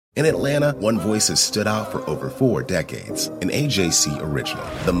In Atlanta, one voice has stood out for over 4 decades. An AJC original,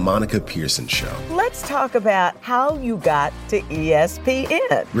 The Monica Pearson Show. Let's talk about how you got to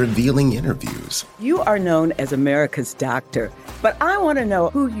ESPN. Revealing interviews. You are known as America's doctor, but I want to know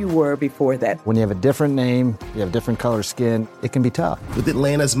who you were before that. When you have a different name, you have different color skin, it can be tough. With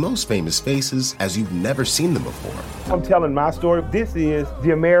Atlanta's most famous faces as you've never seen them before. I'm telling my story. This is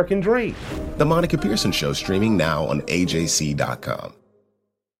the American dream. The Monica Pearson Show, streaming now on AJC.com.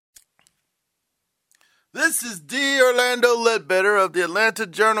 This is D. Orlando Ledbetter of the Atlanta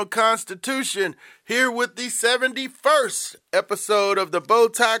Journal-Constitution, here with the 71st episode of the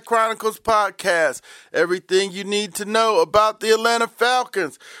Bowtie Chronicles podcast. Everything you need to know about the Atlanta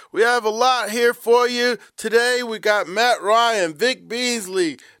Falcons. We have a lot here for you. Today we got Matt Ryan, Vic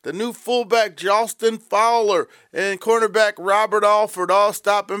Beasley, the new fullback Justin Fowler, and cornerback Robert Alford all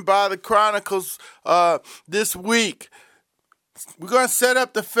stopping by the Chronicles this week. We're going to set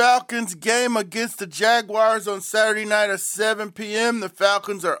up the Falcons game against the Jaguars on Saturday night at 7 p.m. The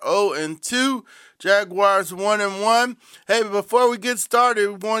Falcons are 0-2. Jaguars 1-1. Hey, but before we get started,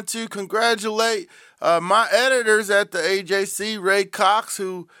 we want to congratulate my editors at the AJC, Ray Cox,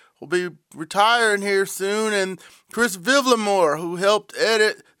 who will be retiring here soon, and Chris Vivlamore, who helped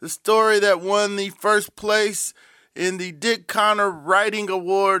edit the story that won the first place in the Dick Connor Writing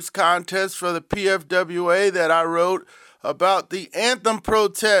Awards contest for the PFWA that I wrote about the anthem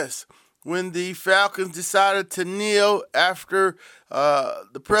protest when the Falcons decided to kneel after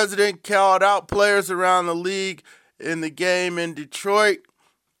the president called out players around the league in the game in Detroit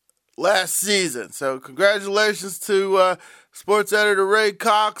last season. So congratulations to sports editor Ray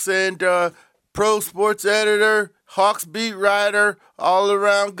Cox and pro sports editor, Hawks beat writer,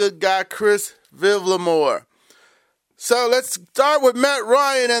 all-around good guy Chris Vivlamore. So let's start with Matt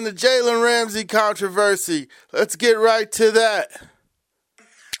Ryan and the Jalen Ramsey controversy. Let's get right to that.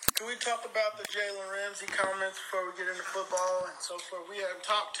 Can we talk about the Jalen Ramsey comments before we get into football and so forth? We haven't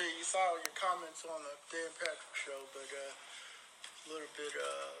talked to you. You saw your comments on the Dan Patrick show, but a little bit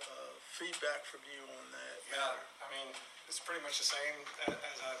of feedback from you on that. Yeah, I mean, it's pretty much the same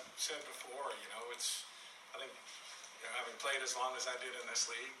as I've said before. I think, having played as long as I did in this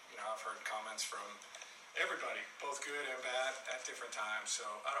league, I've heard comments from everybody, both good and bad, at different times. So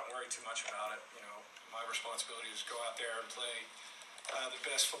I don't worry too much about it. My responsibility is to go out there and play the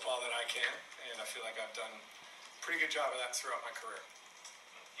best football that I can, and I feel like I've done a pretty good job of that throughout my career.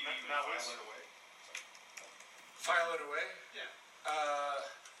 File it away? File it away? Yeah. I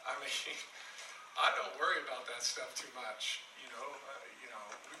don't worry about that stuff too much.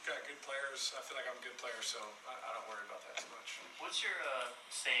 We've got good players. I feel like I'm a good player, so I don't worry about that too much. What's your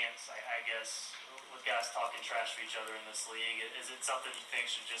stance, I guess, with guys talking trash to each other in this league? Is it something you think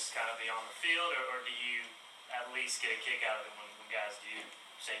should just kind of be on the field, or do you at least get a kick out of it when guys do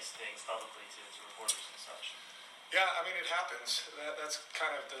say things publicly to reporters and such? Yeah, it happens. That's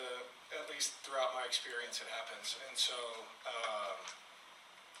kind of at least throughout my experience, it happens. And so,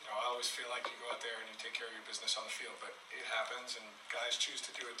 I always feel like you go out there and you take care of your business on the field, but it happens, and guys choose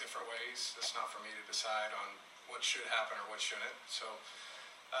to do it different ways. That's not for me to decide on what should happen or what shouldn't. So,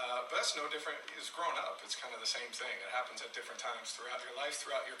 but that's no different as growing up. It's kind of the same thing. It happens at different times throughout your life,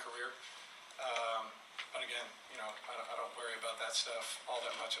 throughout your career. But again, I don't worry about that stuff all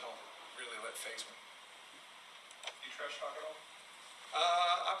that much. I don't really let it faze me. You trash talk at all?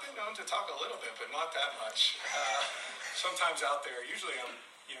 I've been known to talk a little bit, but not that much. Sometimes out there, usually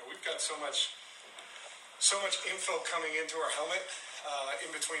we've got so much info coming into our helmet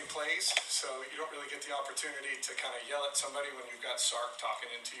in between plays, so you don't really get the opportunity to kind of yell at somebody when you've got Sark talking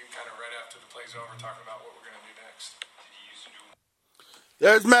into you kind of right after the play's over, talking about what we're going to do next.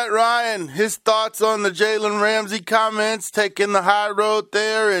 There's Matt Ryan, his thoughts on the Jalen Ramsey comments, taking the high road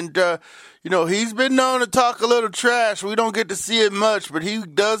there, and he's been known to talk a little trash. We don't get to see it much, but he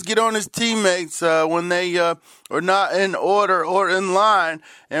does get on his teammates when they are not in order or in line.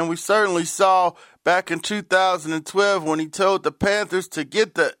 And we certainly saw back in 2012 when he told the Panthers to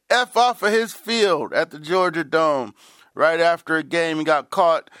get the F off of his field at the Georgia Dome. Right after a game, he got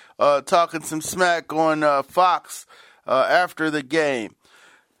caught talking some smack on Fox after the game.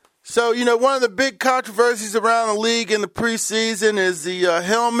 So, one of the big controversies around the league in the preseason is the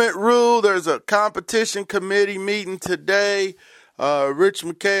helmet rule. There's a competition committee meeting today. Rich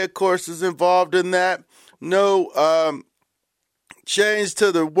McKay, of course, is involved in that. No change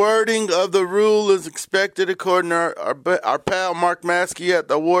to the wording of the rule is expected, according to our pal Mark Maskey at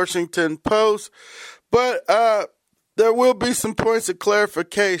the Washington Post. But there will be some points of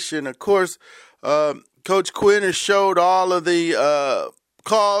clarification. Of course, Coach Quinn has showed all of the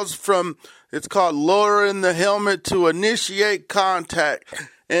calls from, it's called lowering the helmet to initiate contact.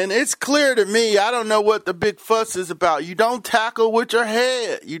 And it's clear to me, I don't know what the big fuss is about. You don't tackle with your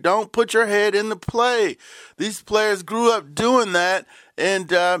head. You don't put your head in the play. These players grew up doing that. And,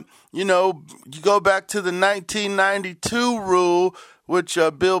 you go back to the 1992 rule, which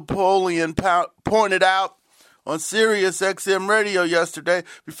Bill Polian pointed out on Sirius XM radio yesterday.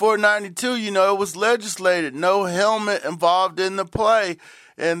 Before 92, it was legislated. No helmet involved in the play.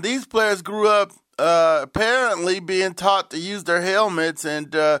 And these players grew up apparently being taught to use their helmets,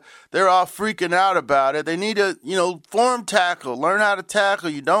 and they're all freaking out about it. They need to, form tackle, learn how to tackle.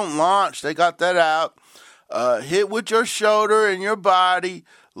 You don't launch. They got that out. Hit with your shoulder and your body.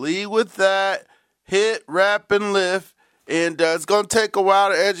 Lead with that. Hit, wrap, and lift. And it's going to take a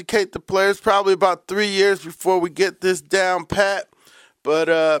while to educate the players, probably about 3 years before we get this down pat.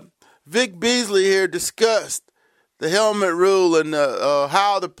 But Vic Beasley here discussed the helmet rule and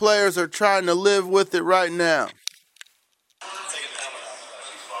how the players are trying to live with it right now. I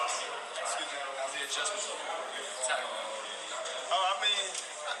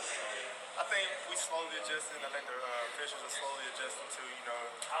think we slowly adjusting. I think the officials are slowly adjusting to,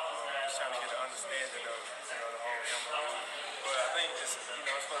 just trying to get an understanding of, the whole helmet rule. But I think it's for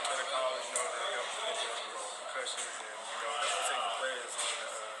the better cause, to help prevent concussions and, protect the players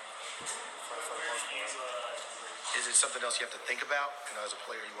for the most part. Is it something else you have to think about? As a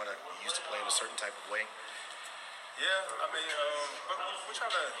player, you want to used to play in a certain type of way? Yeah, but we try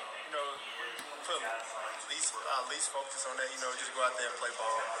to, put at least focus on that. Just go out there and play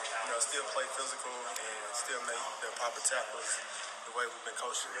ball. Still play physical and still make the proper tackles the way we've been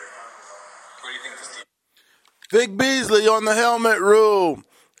coaching. What do you think this team? Vic Beasley on the helmet rule.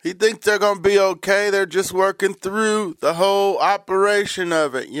 He thinks they're going to be okay. They're just working through the whole operation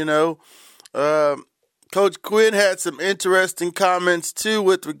of it, Coach Quinn had some interesting comments, too,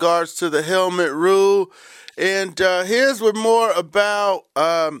 with regards to the helmet rule. And here's what more about,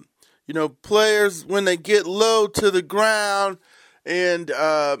 players when they get low to the ground and,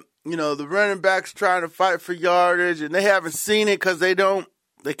 the running backs trying to fight for yardage, and they haven't seen it because they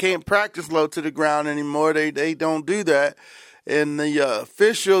can't practice low to the ground anymore. They don't do that. And the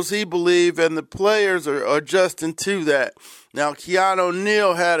officials, he believe, and the players are adjusting to that. Now, Keanu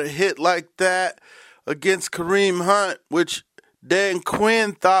O'Neal had a hit like that against Kareem Hunt, which Dan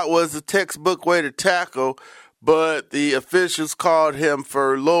Quinn thought was a textbook way to tackle, but the officials called him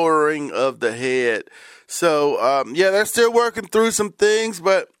for lowering of the head. So, they're still working through some things,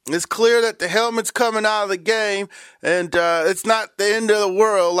 but it's clear that the helmet's coming out of the game, and it's not the end of the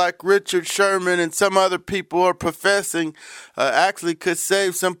world like Richard Sherman and some other people are professing. Actually could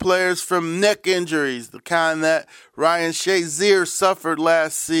save some players from neck injuries, the kind that Ryan Shazier suffered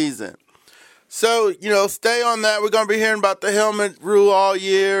last season. So, stay on that. We're going to be hearing about the helmet rule all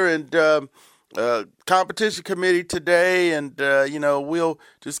year and competition committee today. And, we'll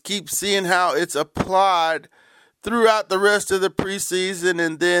just keep seeing how it's applied throughout the rest of the preseason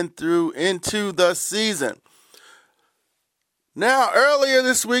and then through into the season. Now, earlier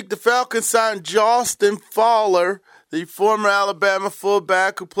this week, the Falcons signed Justin Fowler, the former Alabama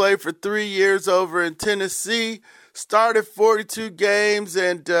fullback who played for 3 years over in Tennessee, started 42 games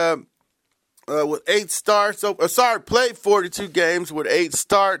and with 8 starts. Played 42 games with 8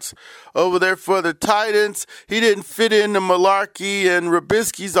 starts over there for the Titans. He didn't fit in the Malarkey and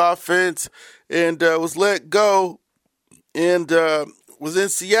Rabisky's offense and was let go and was in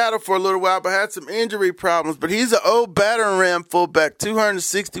Seattle for a little while but had some injury problems. But he's an old battering ram fullback,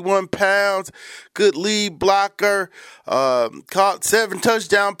 261 pounds, good lead blocker, caught 7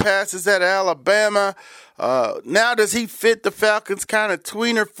 touchdown passes at Alabama. Now does he fit the Falcons kind of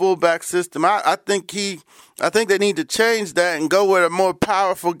tweener fullback system? I think they need to change that and go with a more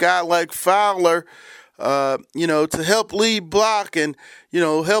powerful guy like Fowler, to help lead block and,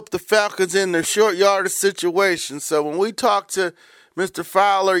 help the Falcons in their short yardage situations. So when we talked to Mr.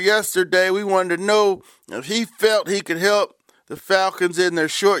 Fowler yesterday, we wanted to know if he felt he could help the Falcons in their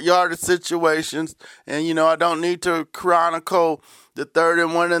short yardage situations. And, I don't need to chronicle the 3rd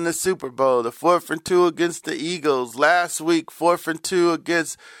and 1 in the Super Bowl, the 4th and 2 against the Eagles. Last week, 4th and 2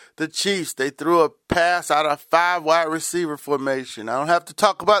 against the Chiefs. They threw a pass out of 5 wide receiver formation. I don't have to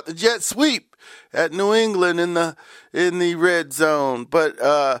talk about the jet sweep at New England in the red zone, but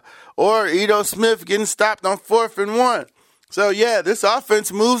or Ito Smith getting stopped on 4th and 1. So this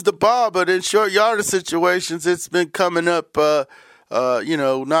offense moves the ball, but in short yardage situations, it's been coming up,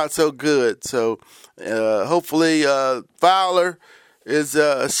 not so good. So hopefully Fowler is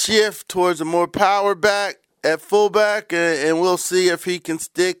a shift towards a more power back at fullback, and we'll see if he can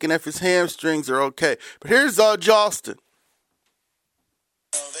stick and if his hamstrings are okay. But here's Justin.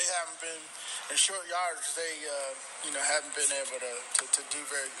 They haven't been in short yardage. They, haven't been able to do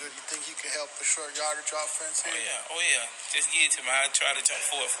very good. You think he can help the short yardage offense here? Oh yeah. Just give it to me. I try to jump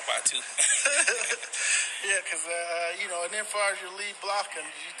forward for about 2. Yeah, because, and then as far as your lead blocking,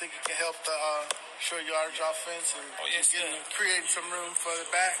 do you think he can help the short yardage offense and create some room for the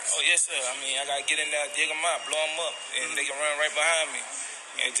backs? Oh, yes, sir. I mean, I got to get in there, dig them out, blow them up, and they can run right behind me.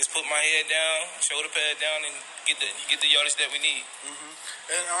 And just put my head down, shoulder pad down, and get the yardage that we need. Mm-hmm.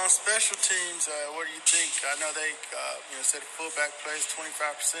 And on special teams, what do you think? I know they said the fullback plays 25%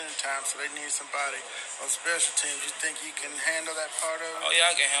 of the time, so they need somebody on special teams. You think you can handle that part of it? Oh,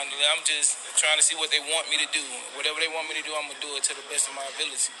 yeah, I can handle it. I'm just trying to see what they want me to do. Whatever they want me to do, I'm going to do it to the best of my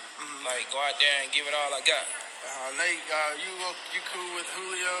ability. Mm-hmm. Like, go out there and give it all I got. Nate, you cool with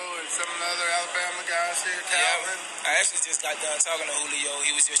Julio and some of the other Alabama guys here, Calvin? Yeah, I actually just got done talking to Julio.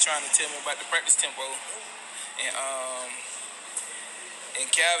 He was just trying to tell me about the practice tempo. And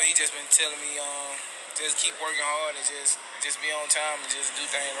Calvin, he just been telling me just keep working hard and just be on time and just do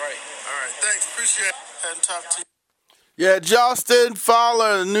things right. All right, thanks. Appreciate it. Hadn't talked to you. Yeah, Justin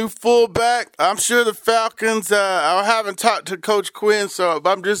Fowler, the new fullback. I'm sure the Falcons, I haven't talked to Coach Quinn, so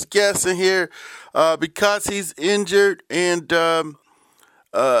I'm just guessing here because he's injured and, coming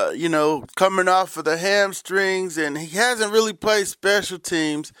off of the hamstrings and he hasn't really played special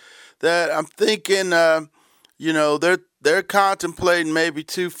teams, that I'm thinking, they're contemplating maybe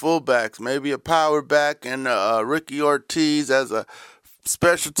 2 fullbacks, maybe a power back and Ricky Ortiz as a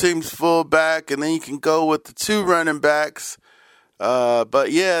special teams fullback, and then you can go with the 2 running backs.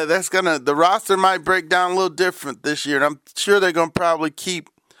 But yeah, the roster might break down a little different this year, and I'm sure they're gonna probably keep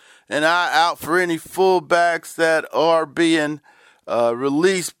an eye out for any fullbacks that are being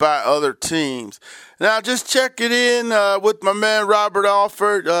released by other teams. Now, just checking in with my man Robert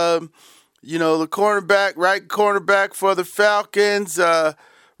Alford, the cornerback, right cornerback for the Falcons.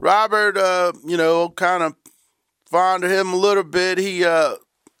 Robert, kind of fond of him a little bit.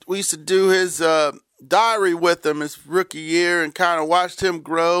 We used to do his diary with him his rookie year and kind of watched him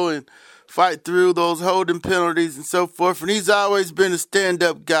grow and fight through those holding penalties and so forth. And he's always been a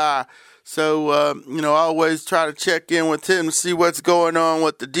stand-up guy. So, I always try to check in with him to see what's going on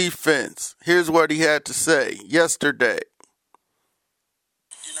with the defense. Here's what he had to say yesterday.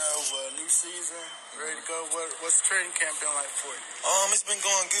 New season, ready to go. What's training camp been like for you? It's been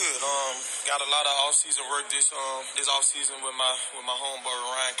going good. Got a lot of off-season work this off-season with my homeboy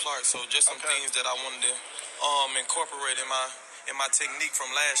Ryan Clark. So just some things that I wanted to incorporate in my technique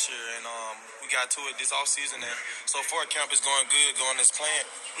from last year, and we got to it this off-season, and so far camp is going good, going as planned.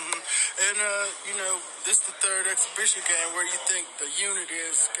 Mm-hmm. And this is the 3rd exhibition game. Where do you think the unit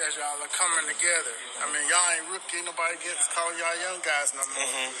is as y'all are coming together? I mean, y'all ain't rookie. Nobody gets calling y'all young guys no more.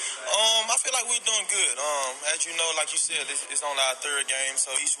 Mm-hmm. I feel like we're doing good. As you know, like you said, it's only our 3rd game,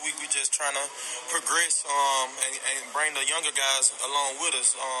 so each week we just trying to progress and bring the younger guys along with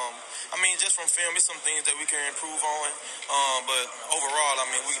us. Just from film, it's some things that we can improve on. But overall,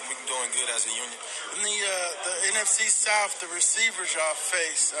 we're doing good as a unit. In the NFC South, the receivers y'all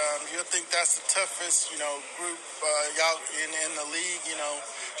face, do you think that's the toughest, group y'all in the league?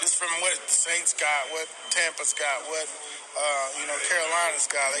 Just from what the Saints got, what Tampa's got, what Carolina's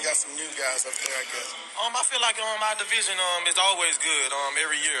got. They got some new guys up there, I guess. I feel like our division is always good.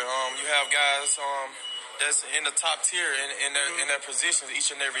 Every year, you have guys that's in the top tier in their positions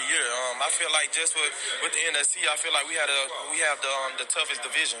each and every year. I feel like just with the NFC, I feel like we have the toughest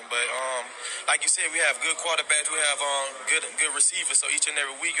division. But like you said, we have good quarterbacks, we have good receivers. So each and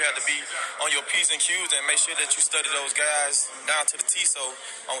every week you have to be on your P's and Q's and make sure that you study those guys down to the T. So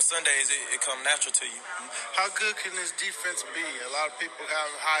on Sundays it come natural to you. How good can this defense be? A lot of people have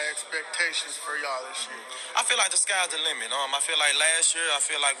high expectations for y'all this year. I feel like the sky's the limit. I feel like last year,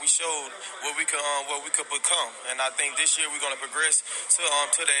 we showed what we could become, and I think this year we're going to progress to the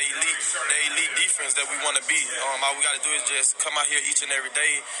elite defense that we want to be. All we got to do is just come out here each and every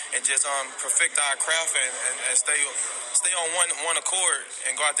day and just perfect our craft and stay on one accord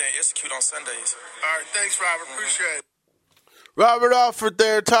and go out there and execute on Sundays. All right, thanks, Robert. Appreciate it. Robert Alford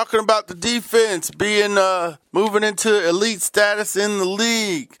there talking about the defense being moving into elite status in the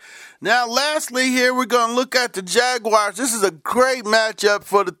league. Now, lastly here, we're going to look at the Jaguars. This is a great matchup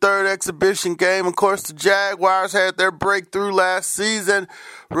for the 3rd exhibition game. Of course, the Jaguars had their breakthrough last season,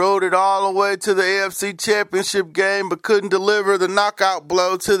 rode it all the way to the AFC Championship game, but couldn't deliver the knockout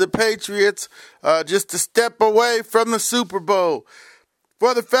blow to the Patriots, just a step away from the Super Bowl.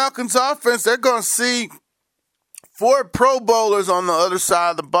 For the Falcons offense, they're going to see 4 Pro Bowlers on the other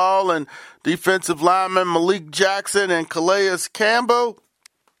side of the ball, and defensive lineman Malik Jackson and Calais Campbell.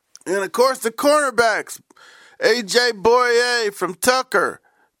 And, of course, the cornerbacks, A.J. Boye from Tucker,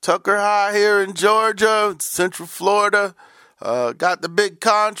 Tucker High here in Georgia, Central Florida. Got the big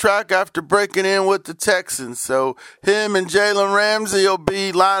contract after breaking in with the Texans. So him and Jalen Ramsey will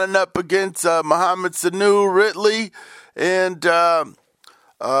be lining up against Mohamed Sanu Ridley. And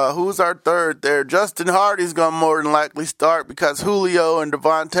who's our third there? Justin Hardy's going to more than likely start because Julio and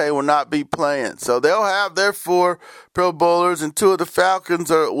Devontae will not be playing. So they'll have their 4 Pro Bowlers, and 2 of the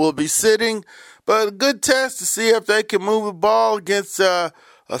Falcons will be sitting. But a good test to see if they can move the ball against a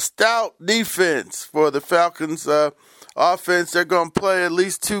stout defense for the Falcons offense. They're going to play at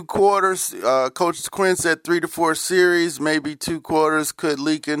least 2 quarters. Coach Quinn said 3 to 4 series, maybe 2 quarters could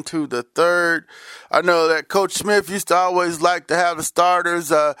leak into the third. I know that Coach Smith used to always like to have the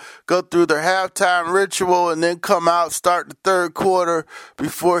starters go through their halftime ritual and then come out, start the third quarter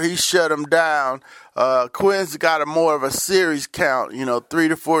before he shut them down. Quinn's got more of a series count. 3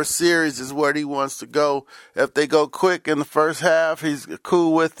 to 4 series is where he wants to go. If they go quick in the first half, he's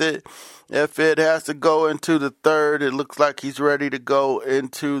cool with it. If it has to go into the third, it looks like he's ready to go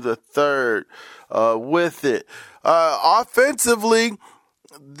into the third with it. Offensively,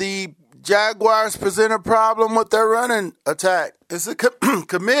 the Jaguars present a problem with their running attack. It's a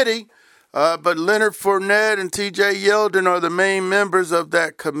committee, but Leonard Fournette and T.J. Yeldon are the main members of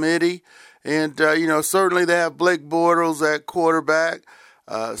that committee. And, certainly they have Blake Bortles at quarterback.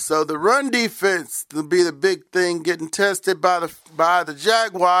 So the run defense will be the big thing getting tested by the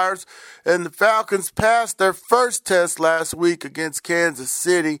Jaguars. And the Falcons passed their first test last week against Kansas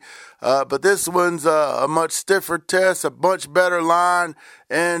City. But this one's a much stiffer test, a much better line,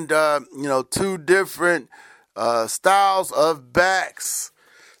 and, 2 different styles of backs.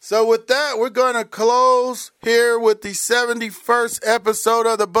 So with that, we're going to close here with the 71st episode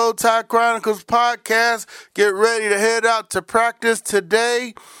of the Bowtie Chronicles podcast. Get ready to head out to practice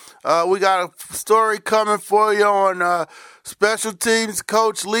today. We got a story coming for you on special teams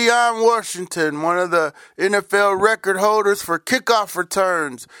coach Leon Washington, one of the NFL record holders for kickoff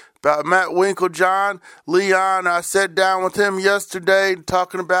returns. About Matt Winklejohn. Leon, I sat down with him yesterday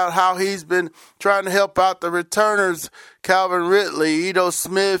talking about how he's been trying to help out the returners, Calvin Ridley, Ito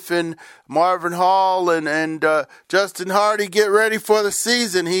Smith, and Marvin Hall, and Justin Hardy get ready for the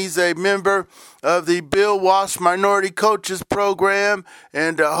season. He's a member of the Bill Walsh Minority Coaches Program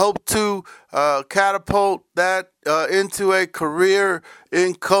and hope to catapult that into a career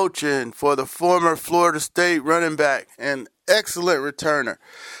in coaching for the former Florida State running back and excellent returner.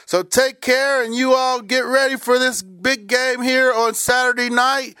 So take care, and you all get ready for this big game here on Saturday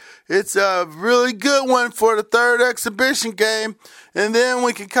night. It's a really good one for the third exhibition game, and then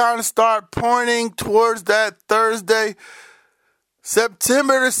we can kind of start pointing towards that Thursday,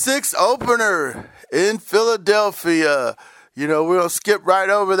 September the 6th opener in Philadelphia. We're going to skip right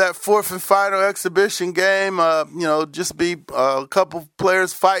over that 4th and final exhibition game. Just be a couple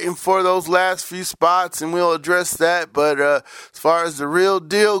players fighting for those last few spots, and we'll address that. But as far as the real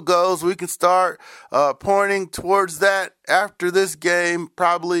deal goes, we can start pointing towards that after this game,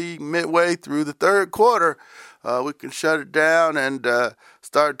 probably midway through the third quarter. We can shut it down and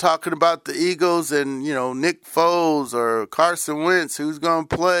start talking about the Eagles and, Nick Foles or Carson Wentz, who's going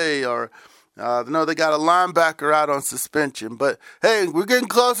to play, or they got a linebacker out on suspension. But, hey, we're getting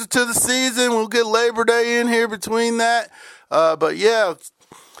closer to the season. We'll get Labor Day in here between that. But, yeah,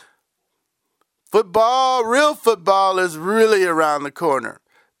 real football is really around the corner.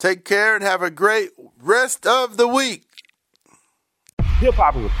 Take care and have a great rest of the week.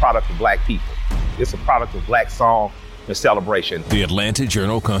 Hip-hop is a product of black people. It's a product of black song and celebration. The Atlanta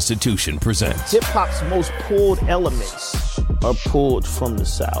Journal-Constitution presents hip-hop's most pulled elements are pulled from the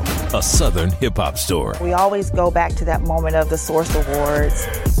South. A Southern hip-hop story. We always go back to that moment of the Source Awards.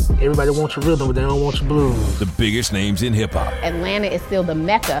 Everybody wants your rhythm, but they don't want your blues. The biggest names in hip-hop. Atlanta is still the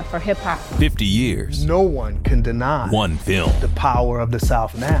mecca for hip-hop. 50 years. No one can deny one film. The power of the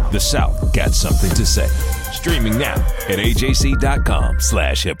South now. The South got something to say. Streaming now at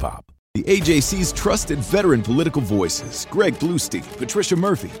ajc.com/hiphop. The AJC's trusted veteran political voices, Greg Bluestein, Patricia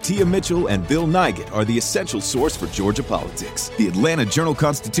Murphy, Tia Mitchell, and Bill Nigett, are the essential source for Georgia politics. The Atlanta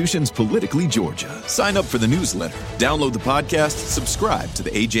Journal-Constitution's Politically Georgia. Sign up for the newsletter, download the podcast, subscribe to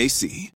the AJC.